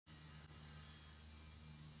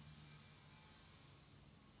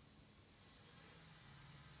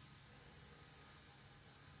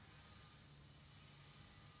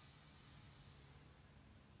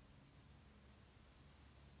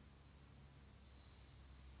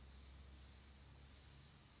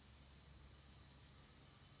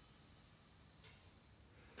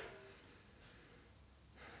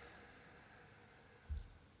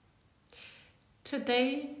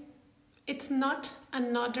Today, it's not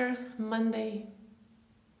another Monday.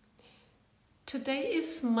 Today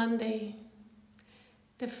is Monday,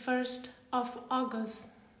 the 1st of August,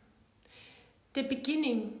 the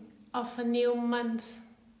beginning of a new month,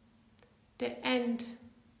 the end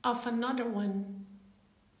of another one.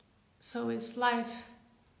 So is life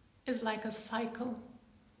is like a cycle.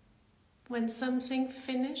 When something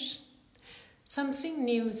finishes, something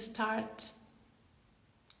new starts.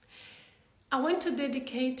 I want to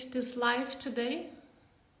dedicate this life today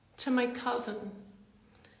to my cousin,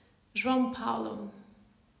 João Paulo,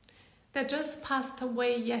 that just passed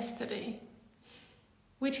away yesterday,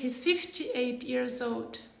 with his 58 years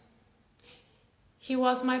old. He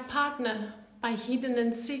was my partner by hide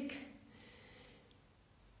and seek.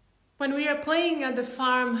 When we were playing at the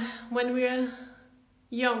farm, when we were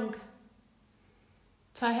young.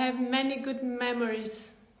 So I have many good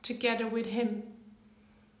memories together with him.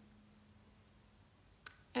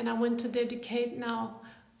 And I want to dedicate now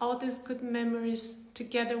all these good memories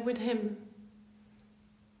together with him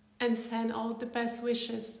and send all the best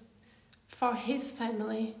wishes for his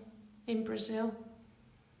family in Brazil.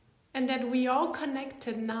 And that we are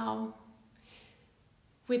connected now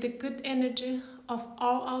with the good energy of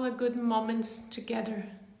all our good moments together.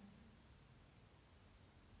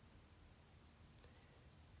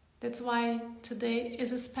 That's why today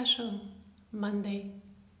is a special Monday,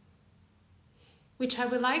 which I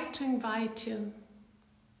would like to invite you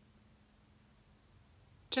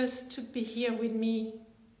just to be here with me.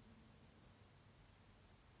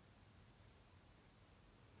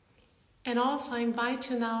 And also I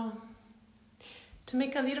invite you now to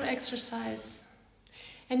make a little exercise.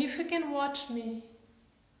 And if you can watch me,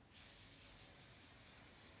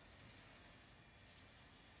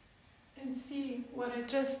 and see what I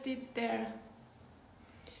just did there.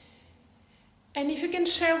 And if you can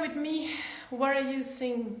share with me, what are you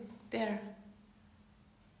seeing there?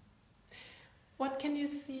 What can you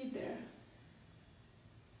see there?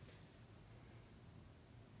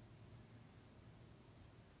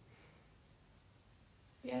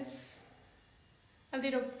 Yes? A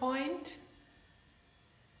little point?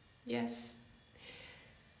 Yes.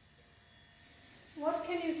 What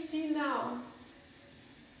can you see now?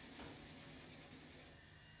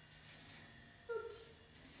 Oops.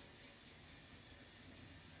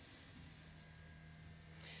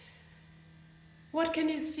 What can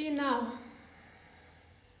you see now?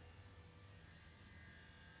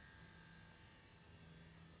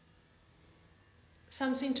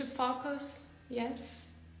 Something to focus? Yes.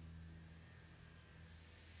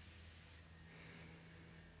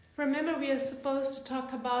 Remember, we are supposed to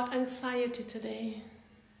talk about anxiety today.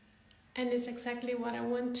 And it's exactly what I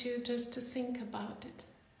want you just to think about it.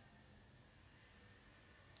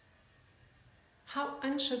 How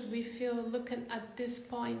anxious we feel looking at this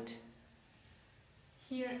point,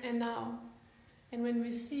 here and now. And when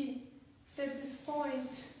we see that this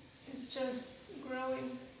point is just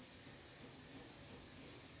growing.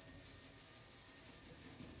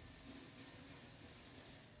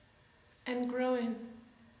 And growing.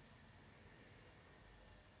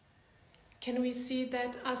 Can we see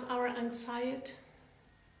that as our anxiety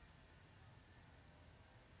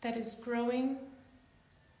that is growing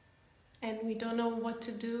and we don't know what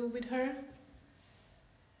to do with her?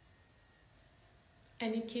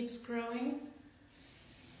 And it keeps growing.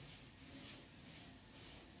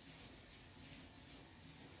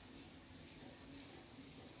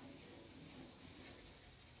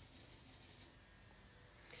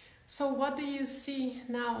 So what do you see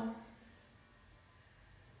now?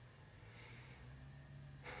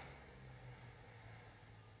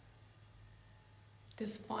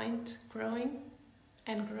 This point growing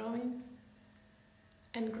and growing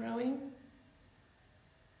and growing.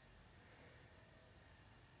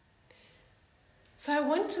 So I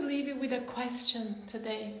want to leave you with a question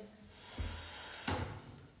today.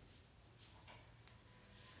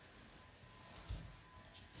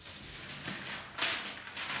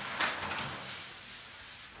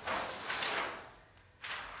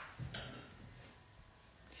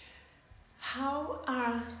 How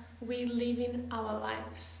are we living our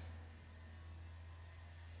lives?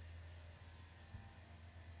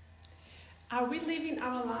 Are we living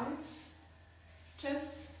our lives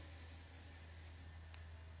just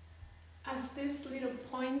as this little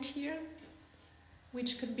point here,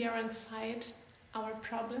 which could be our anxiety, our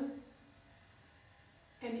problem,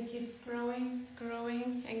 and it keeps growing,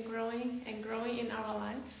 growing, and growing, and growing in our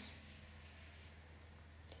lives?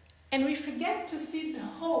 And we forget to see the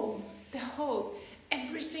whole,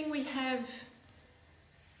 everything we have,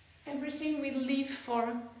 everything we live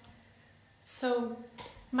for. So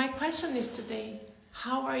My question is today,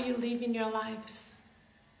 how are you living your lives?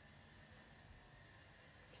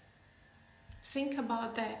 Think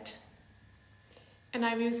about that. And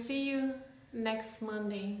I will see you next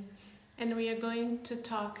Monday. And we are going to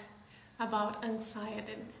talk about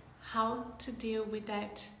anxiety, how to deal with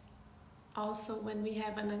that. Also when we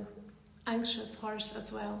have an anxious horse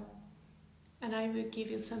as well. And I will give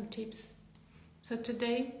you some tips. So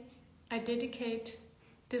today I dedicate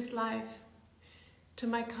this live to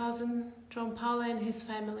my cousin João Paulo and his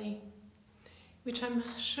family, which I'm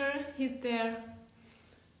sure he's there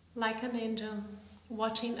like an angel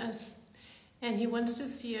watching us, and he wants to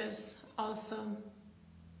see us also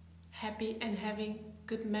happy and having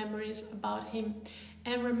good memories about him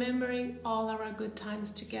and remembering all our good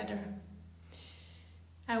times together.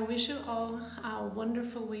 I wish you all a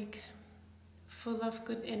wonderful week full of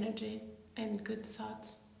good energy and good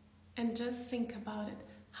thoughts, and just think about it.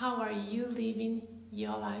 How are you living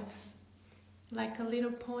your lives? Like a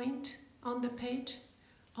little point on the page,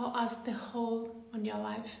 or as the whole on your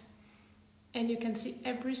life? And you can see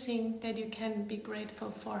everything that you can be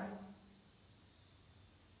grateful for.